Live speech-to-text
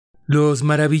Los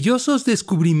maravillosos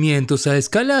descubrimientos a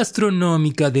escala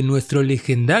astronómica de nuestro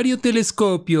legendario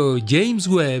telescopio James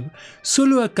Webb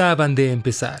solo acaban de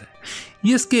empezar.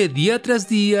 Y es que día tras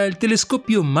día el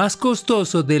telescopio más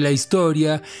costoso de la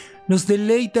historia nos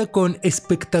deleita con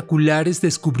espectaculares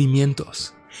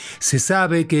descubrimientos. Se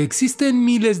sabe que existen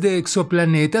miles de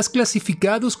exoplanetas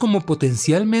clasificados como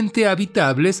potencialmente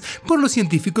habitables por los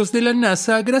científicos de la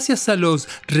NASA gracias a los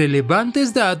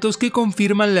relevantes datos que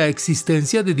confirman la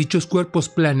existencia de dichos cuerpos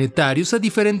planetarios a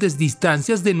diferentes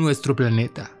distancias de nuestro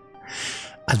planeta.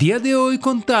 A día de hoy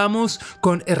contamos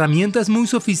con herramientas muy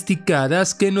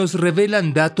sofisticadas que nos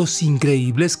revelan datos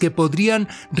increíbles que podrían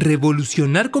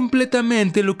revolucionar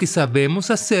completamente lo que sabemos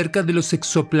acerca de los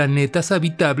exoplanetas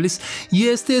habitables, y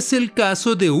este es el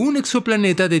caso de un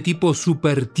exoplaneta de tipo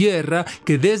Tierra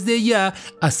que desde ya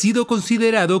ha sido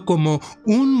considerado como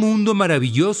un mundo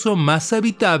maravilloso más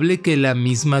habitable que la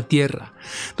misma Tierra,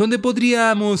 donde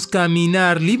podríamos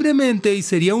caminar libremente y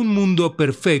sería un mundo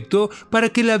perfecto para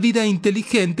que la vida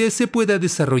inteligente se pueda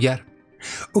desarrollar.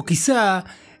 O quizá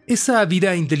esa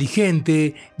vida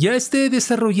inteligente ya esté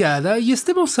desarrollada y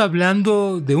estemos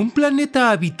hablando de un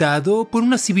planeta habitado por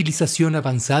una civilización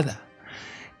avanzada.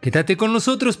 Quédate con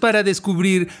nosotros para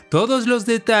descubrir todos los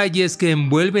detalles que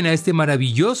envuelven a este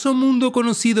maravilloso mundo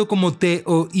conocido como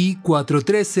TOI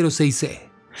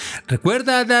 4306c.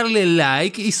 Recuerda darle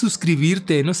like y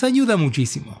suscribirte, nos ayuda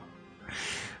muchísimo.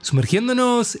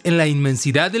 Sumergiéndonos en la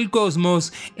inmensidad del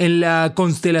cosmos, en la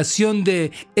constelación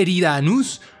de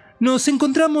Eridanus, nos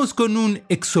encontramos con un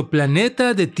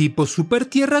exoplaneta de tipo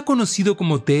supertierra conocido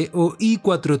como TOI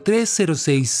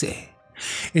 4306c.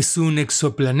 Es un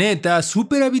exoplaneta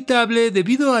superhabitable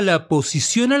debido a la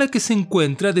posición a la que se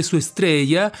encuentra de su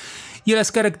estrella y a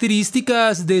las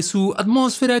características de su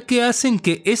atmósfera que hacen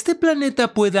que este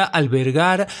planeta pueda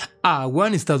albergar agua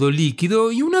en estado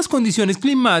líquido y unas condiciones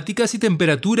climáticas y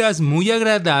temperaturas muy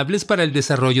agradables para el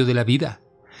desarrollo de la vida.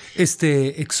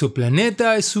 Este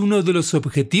exoplaneta es uno de los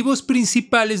objetivos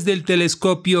principales del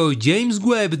telescopio James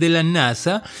Webb de la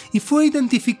NASA y fue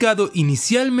identificado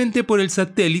inicialmente por el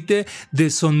satélite de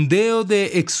sondeo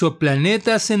de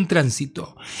exoplanetas en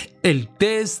tránsito, el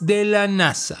TESS de la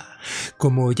NASA.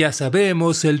 Como ya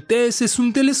sabemos, el TESS es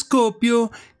un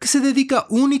telescopio que se dedica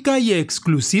única y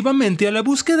exclusivamente a la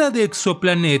búsqueda de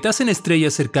exoplanetas en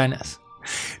estrellas cercanas.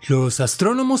 Los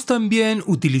astrónomos también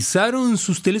utilizaron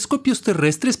sus telescopios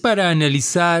terrestres para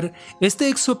analizar este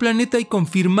exoplaneta y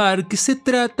confirmar que se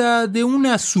trata de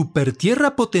una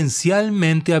supertierra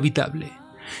potencialmente habitable.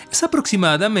 Es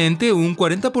aproximadamente un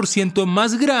 40%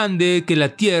 más grande que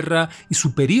la Tierra y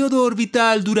su período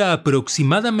orbital dura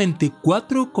aproximadamente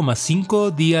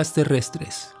 4,5 días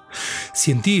terrestres.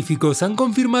 Científicos han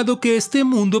confirmado que este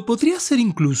mundo podría ser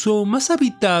incluso más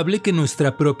habitable que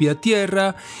nuestra propia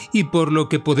Tierra y por lo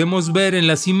que podemos ver en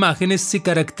las imágenes se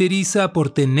caracteriza por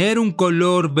tener un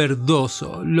color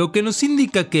verdoso, lo que nos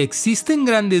indica que existen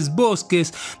grandes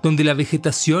bosques donde la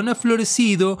vegetación ha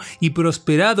florecido y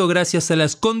prosperado gracias a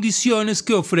las condiciones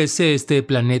que ofrece este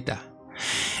planeta.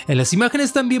 En las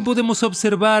imágenes también podemos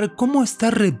observar cómo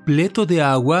está repleto de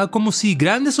agua, como si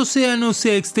grandes océanos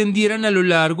se extendieran a lo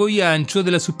largo y ancho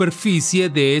de la superficie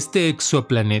de este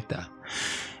exoplaneta.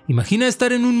 Imagina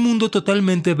estar en un mundo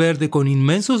totalmente verde con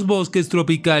inmensos bosques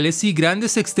tropicales y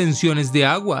grandes extensiones de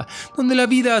agua, donde la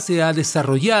vida se ha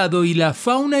desarrollado y la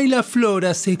fauna y la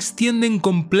flora se extienden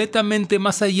completamente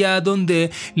más allá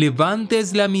donde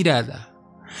levantes la mirada.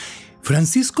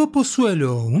 Francisco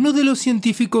Pozuelo, uno de los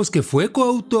científicos que fue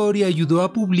coautor y ayudó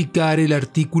a publicar el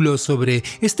artículo sobre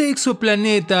este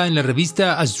exoplaneta en la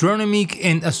revista Astronomic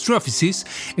and Astrophysics,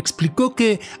 explicó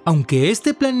que, aunque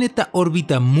este planeta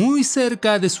orbita muy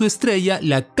cerca de su estrella,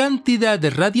 la cantidad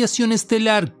de radiación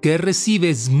estelar que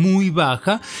recibe es muy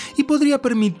baja y podría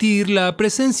permitir la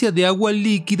presencia de agua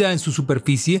líquida en su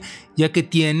superficie, ya que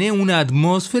tiene una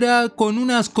atmósfera con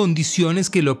unas condiciones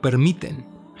que lo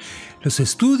permiten. Los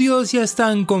estudios ya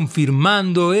están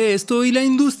confirmando esto y la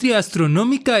industria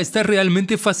astronómica está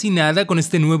realmente fascinada con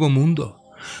este nuevo mundo.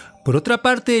 Por otra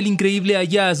parte, el increíble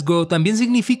hallazgo también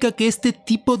significa que este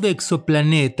tipo de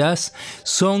exoplanetas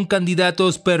son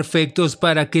candidatos perfectos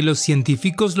para que los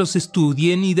científicos los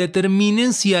estudien y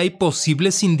determinen si hay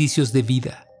posibles indicios de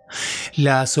vida.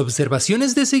 Las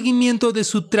observaciones de seguimiento de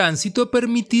su tránsito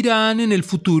permitirán en el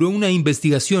futuro una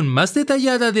investigación más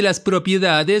detallada de las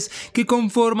propiedades que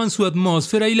conforman su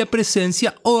atmósfera y la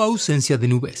presencia o ausencia de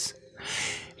nubes.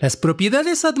 Las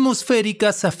propiedades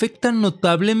atmosféricas afectan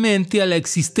notablemente a la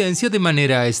existencia de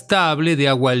manera estable de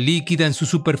agua líquida en su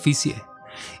superficie.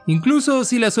 Incluso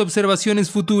si las observaciones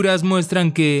futuras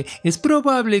muestran que es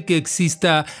probable que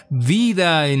exista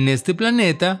vida en este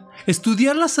planeta,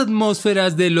 estudiar las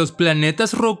atmósferas de los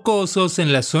planetas rocosos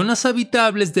en las zonas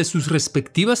habitables de sus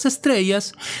respectivas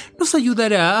estrellas nos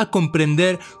ayudará a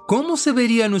comprender cómo se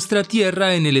vería nuestra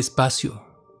Tierra en el espacio.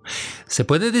 Se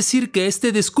puede decir que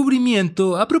este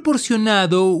descubrimiento ha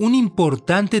proporcionado un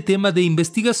importante tema de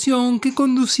investigación que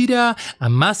conducirá a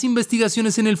más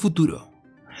investigaciones en el futuro.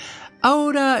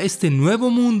 Ahora este nuevo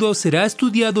mundo será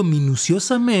estudiado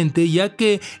minuciosamente, ya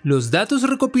que los datos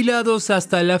recopilados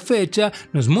hasta la fecha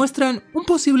nos muestran un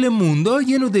posible mundo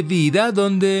lleno de vida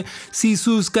donde, si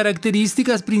sus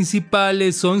características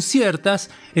principales son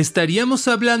ciertas, estaríamos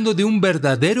hablando de un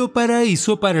verdadero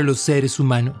paraíso para los seres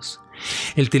humanos.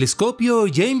 El telescopio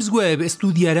James Webb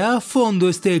estudiará a fondo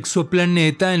este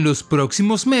exoplaneta en los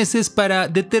próximos meses para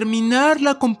determinar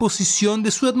la composición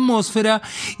de su atmósfera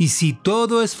y, si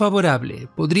todo es favorable,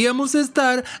 podríamos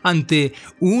estar ante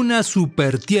una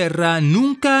supertierra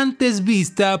nunca antes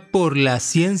vista por la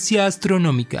ciencia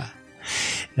astronómica.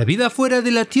 La vida fuera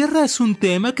de la Tierra es un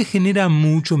tema que genera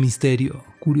mucho misterio,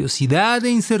 curiosidad e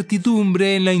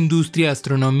incertidumbre en la industria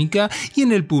astronómica y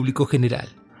en el público general.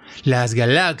 Las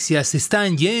galaxias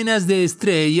están llenas de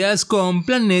estrellas con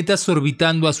planetas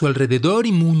orbitando a su alrededor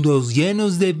y mundos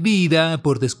llenos de vida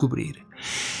por descubrir.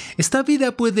 Esta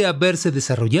vida puede haberse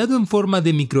desarrollado en forma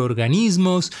de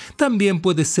microorganismos, también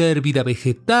puede ser vida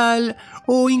vegetal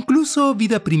o incluso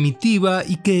vida primitiva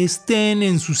y que estén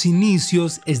en sus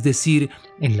inicios, es decir,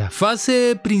 en la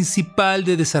fase principal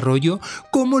de desarrollo,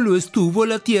 como lo estuvo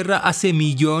la Tierra hace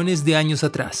millones de años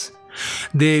atrás.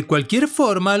 De cualquier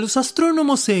forma, los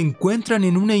astrónomos se encuentran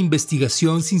en una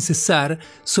investigación sin cesar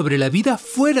sobre la vida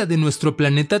fuera de nuestro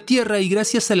planeta Tierra, y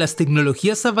gracias a las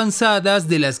tecnologías avanzadas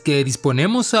de las que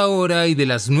disponemos ahora y de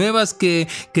las nuevas que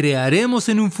crearemos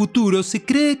en un futuro, se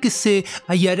cree que se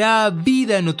hallará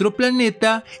vida en otro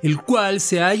planeta, el cual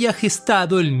se haya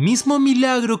gestado el mismo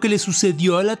milagro que le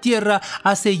sucedió a la Tierra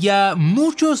hace ya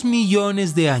muchos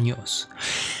millones de años.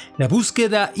 La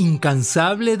búsqueda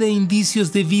incansable de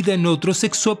indicios de vida en otros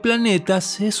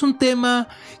exoplanetas es un tema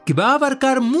que va a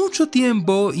abarcar mucho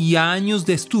tiempo y años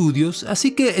de estudios,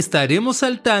 así que estaremos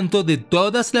al tanto de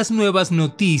todas las nuevas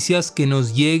noticias que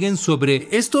nos lleguen sobre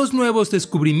estos nuevos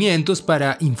descubrimientos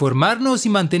para informarnos y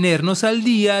mantenernos al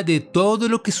día de todo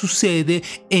lo que sucede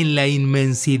en la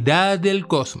inmensidad del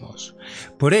cosmos.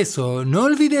 Por eso, no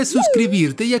olvides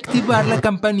suscribirte y activar la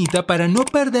campanita para no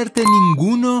perderte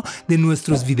ninguno de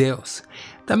nuestros videos.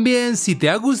 También, si te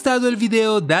ha gustado el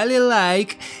video, dale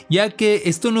like, ya que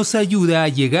esto nos ayuda a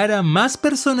llegar a más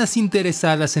personas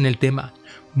interesadas en el tema.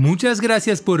 Muchas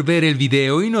gracias por ver el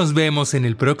video y nos vemos en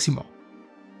el próximo.